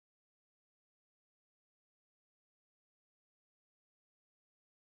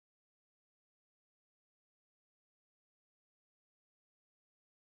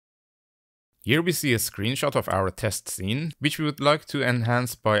Here we see a screenshot of our test scene, which we would like to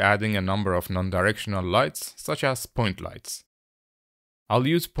enhance by adding a number of non-directional lights, such as point lights. I'll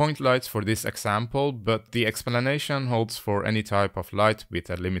use point lights for this example, but the explanation holds for any type of light with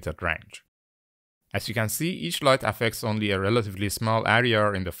a limited range. As you can see, each light affects only a relatively small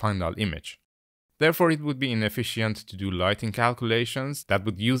area in the final image. Therefore, it would be inefficient to do lighting calculations that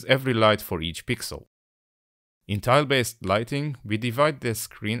would use every light for each pixel. In tile-based lighting, we divide the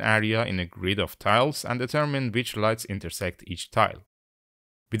screen area in a grid of tiles and determine which lights intersect each tile.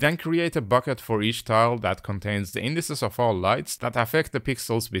 We then create a bucket for each tile that contains the indices of all lights that affect the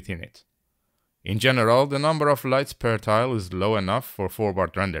pixels within it. In general, the number of lights per tile is low enough for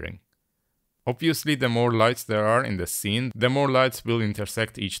forward rendering. Obviously, the more lights there are in the scene, the more lights will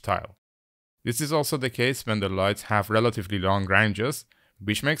intersect each tile. This is also the case when the lights have relatively long ranges,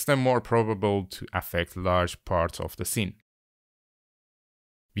 which makes them more probable to affect large parts of the scene.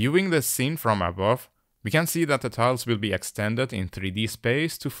 Viewing the scene from above, we can see that the tiles will be extended in 3D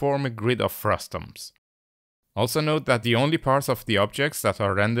space to form a grid of frustums. Also note that the only parts of the objects that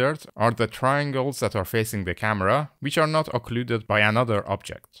are rendered are the triangles that are facing the camera, which are not occluded by another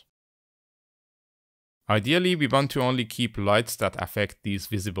object. Ideally, we want to only keep lights that affect these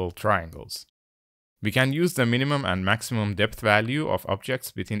visible triangles. We can use the minimum and maximum depth value of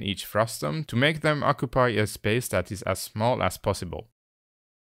objects within each frustum to make them occupy a space that is as small as possible.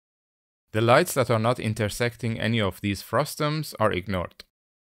 The lights that are not intersecting any of these frustums are ignored.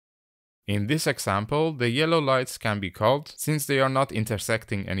 In this example, the yellow lights can be culled since they are not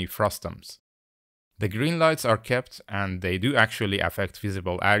intersecting any frustums. The green lights are kept and they do actually affect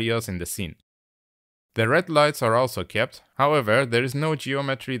visible areas in the scene. The red lights are also kept, however, there is no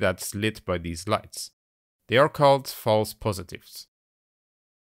geometry that's lit by these lights. They are called false positives.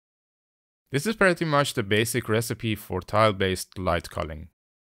 This is pretty much the basic recipe for tile-based light culling.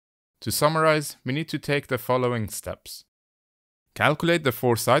 To summarize, we need to take the following steps. Calculate the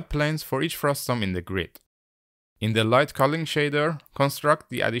 4 side planes for each frustum in the grid. In the light culling shader, construct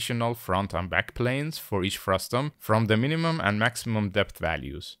the additional front and back planes for each frustum from the minimum and maximum depth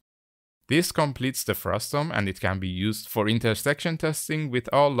values. This completes the frustum and it can be used for intersection testing with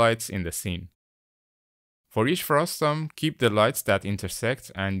all lights in the scene. For each frustum, keep the lights that intersect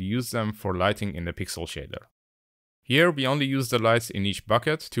and use them for lighting in the pixel shader. Here we only use the lights in each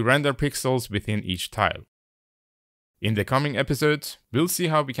bucket to render pixels within each tile. In the coming episodes, we'll see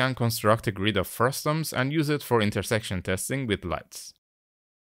how we can construct a grid of frustums and use it for intersection testing with lights.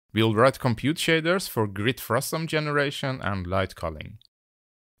 We'll write compute shaders for grid frustum generation and light culling.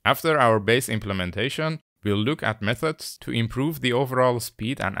 After our base implementation, we'll look at methods to improve the overall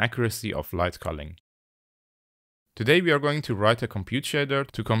speed and accuracy of light culling. Today we are going to write a compute shader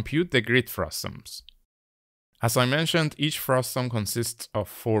to compute the grid frustums. As I mentioned, each frustum consists of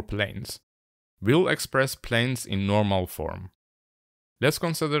 4 planes. We'll express planes in normal form. Let's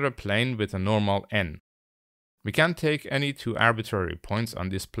consider a plane with a normal n. We can take any 2 arbitrary points on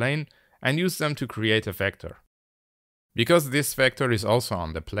this plane and use them to create a vector. Because this vector is also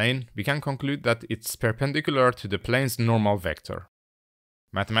on the plane, we can conclude that it's perpendicular to the plane's normal vector.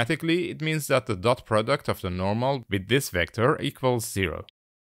 Mathematically, it means that the dot product of the normal with this vector equals 0.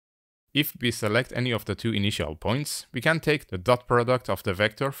 If we select any of the 2 initial points, we can take the dot product of the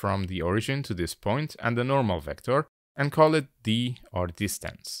vector from the origin to this point and the normal vector and call it d or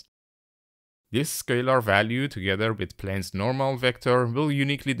distance. This scalar value together with plane's normal vector will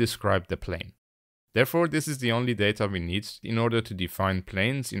uniquely describe the plane. Therefore, this is the only data we need in order to define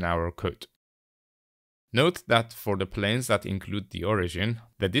planes in our code. Note that for the planes that include the origin,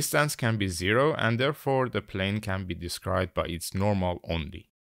 the distance can be 0 and therefore the plane can be described by its normal only.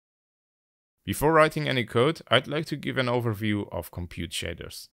 Before writing any code, I'd like to give an overview of compute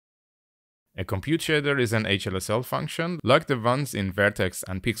shaders. A compute shader is an HLSL function like the ones in vertex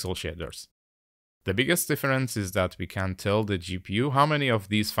and pixel shaders. The biggest difference is that we can tell the GPU how many of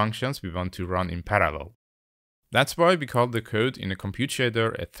these functions we want to run in parallel. That's why we call the code in a compute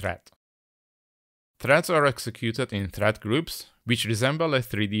shader a thread. Threads are executed in thread groups, which resemble a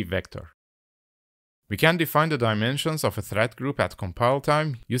 3D vector. We can define the dimensions of a thread group at compile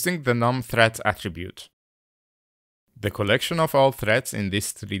time using the numThreads attribute. The collection of all threads in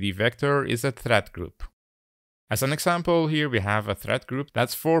this 3D vector is a thread group. As an example, here we have a thread group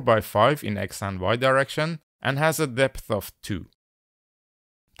that's 4 by 5 in x and y direction and has a depth of 2.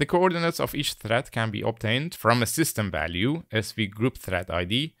 The coordinates of each thread can be obtained from a system value,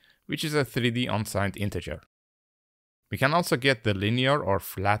 svGroupThreadId, which is a 3D unsigned integer. We can also get the linear or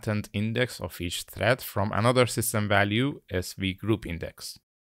flattened index of each thread from another system value, svGroupIndex.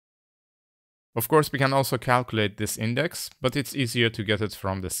 Of course, we can also calculate this index, but it's easier to get it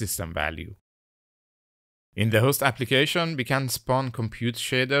from the system value. In the host application, we can spawn compute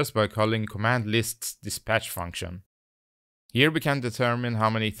shaders by calling command list's dispatch function. Here we can determine how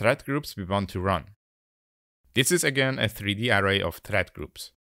many thread groups we want to run. This is again a 3D array of thread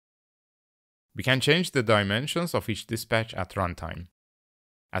groups. We can change the dimensions of each dispatch at runtime.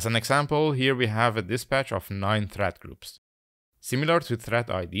 As an example, here we have a dispatch of 9 thread groups. Similar to thread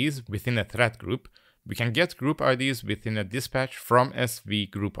IDs within a thread group, we can get group IDs within a dispatch from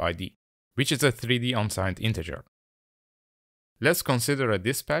SV group ID, which is a 3D unsigned integer. Let's consider a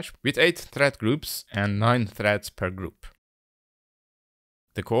dispatch with 8 thread groups and 9 threads per group.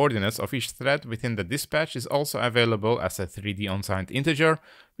 The coordinates of each thread within the dispatch is also available as a 3D unsigned integer,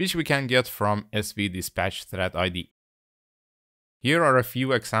 which we can get from SV dispatch thread ID. Here are a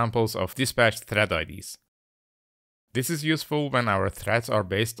few examples of dispatched thread IDs. This is useful when our threads are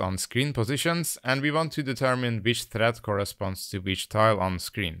based on screen positions and we want to determine which thread corresponds to which tile on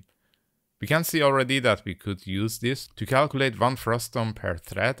screen. We can see already that we could use this to calculate one frustum per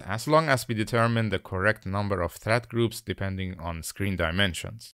thread as long as we determine the correct number of thread groups depending on screen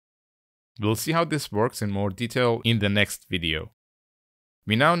dimensions. We'll see how this works in more detail in the next video.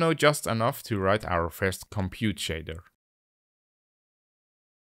 We now know just enough to write our first compute shader.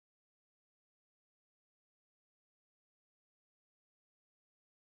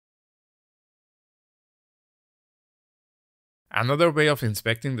 Another way of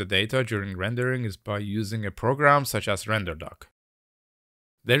inspecting the data during rendering is by using a program such as RenderDoc.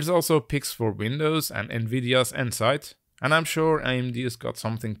 There's also Pix for Windows and Nvidia's Nsight, and I'm sure AMD's got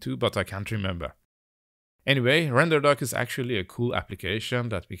something too, but I can't remember. Anyway, RenderDoc is actually a cool application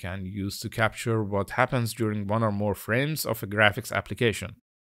that we can use to capture what happens during one or more frames of a graphics application.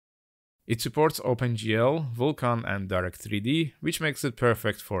 It supports OpenGL, Vulkan, and Direct3D, which makes it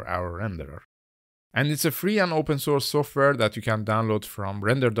perfect for our renderer. And it's a free and open source software that you can download from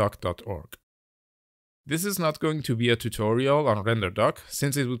renderdoc.org. This is not going to be a tutorial on RenderDoc,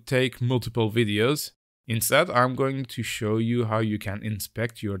 since it would take multiple videos. Instead, I'm going to show you how you can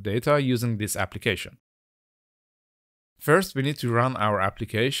inspect your data using this application. First, we need to run our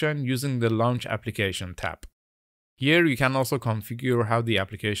application using the Launch Application tab. Here you can also configure how the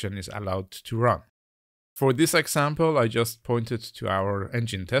application is allowed to run. For this example, I just pointed to our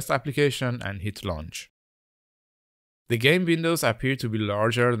engine test application and hit launch. The game windows appear to be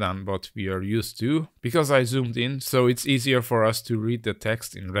larger than what we are used to because I zoomed in, so it's easier for us to read the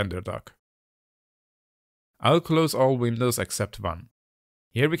text in RenderDoc. I'll close all windows except one.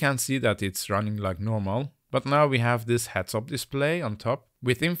 Here we can see that it's running like normal, but now we have this heads-up display on top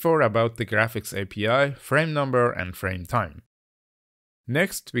with info about the graphics API, frame number, and frame time.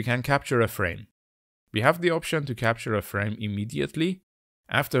 Next, we can capture a frame. We have the option to capture a frame immediately,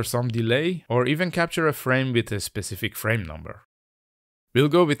 after some delay, or even capture a frame with a specific frame number. We'll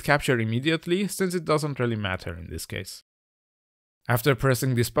go with capture immediately, since it doesn't really matter in this case. After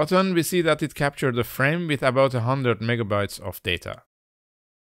pressing this button, we see that it captured a frame with about 100 megabytes of data.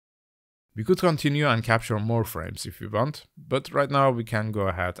 We could continue and capture more frames if we want, but right now we can go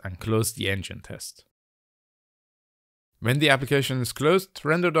ahead and close the engine test. When the application is closed,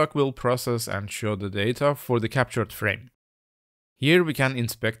 RenderDoc will process and show the data for the captured frame. Here we can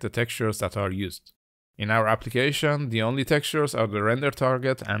inspect the textures that are used. In our application, the only textures are the render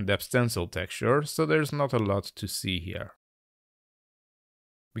target and depth stencil texture, so there's not a lot to see here.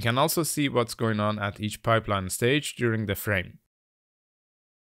 We can also see what's going on at each pipeline stage during the frame.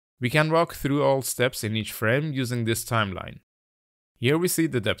 We can walk through all steps in each frame using this timeline. Here we see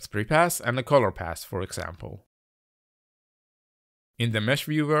the depth prepass and the color pass, for example. In the mesh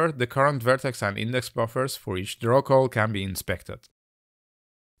viewer, the current vertex and index buffers for each draw call can be inspected.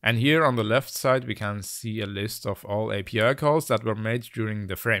 And here on the left side we can see a list of all API calls that were made during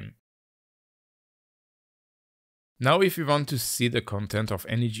the frame. Now if we want to see the content of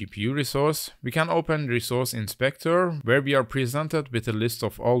any GPU resource, we can open Resource Inspector, where we are presented with a list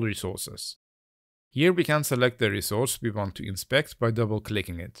of all resources. Here we can select the resource we want to inspect by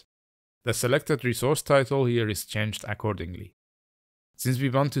double-clicking it. The selected resource title here is changed accordingly. Since we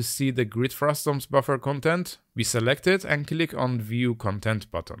want to see the grid frustum's buffer content, we select it and click on View Content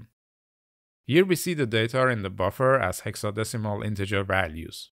button. Here we see the data in the buffer as hexadecimal integer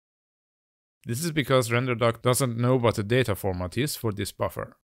values. This is because RenderDoc doesn't know what the data format is for this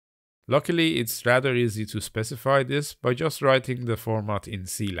buffer. Luckily, it's rather easy to specify this by just writing the format in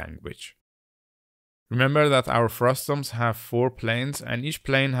C language. Remember that our frustums have 4 planes and each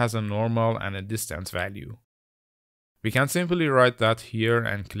plane has a normal and a distance value. We can simply write that here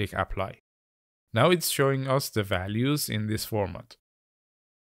and click Apply. Now it's showing us the values in this format.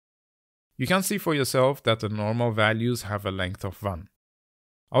 You can see for yourself that the normal values have a length of 1.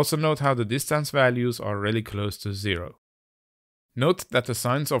 Also note how the distance values are really close to 0. Note that the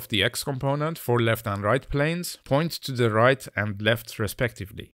signs of the X component for left and right planes point to the right and left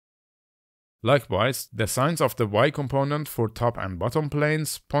respectively. Likewise, the signs of the Y component for top and bottom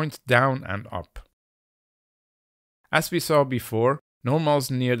planes point down and up. As we saw before, normals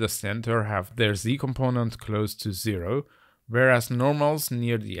near the center have their Z component close to 0, whereas normals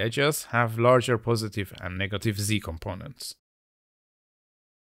near the edges have larger positive and negative Z components.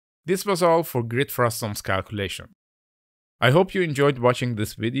 This was all for grid frustums calculation. I hope you enjoyed watching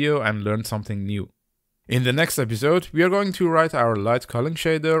this video and learned something new. In the next episode, we are going to write our light culling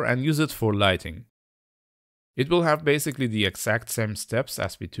shader and use it for lighting. It will have basically the exact same steps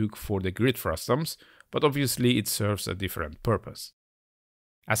as we took for the grid frustums, but obviously it serves a different purpose.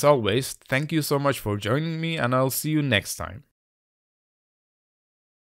 As always, thank you so much for joining me and I'll see you next time.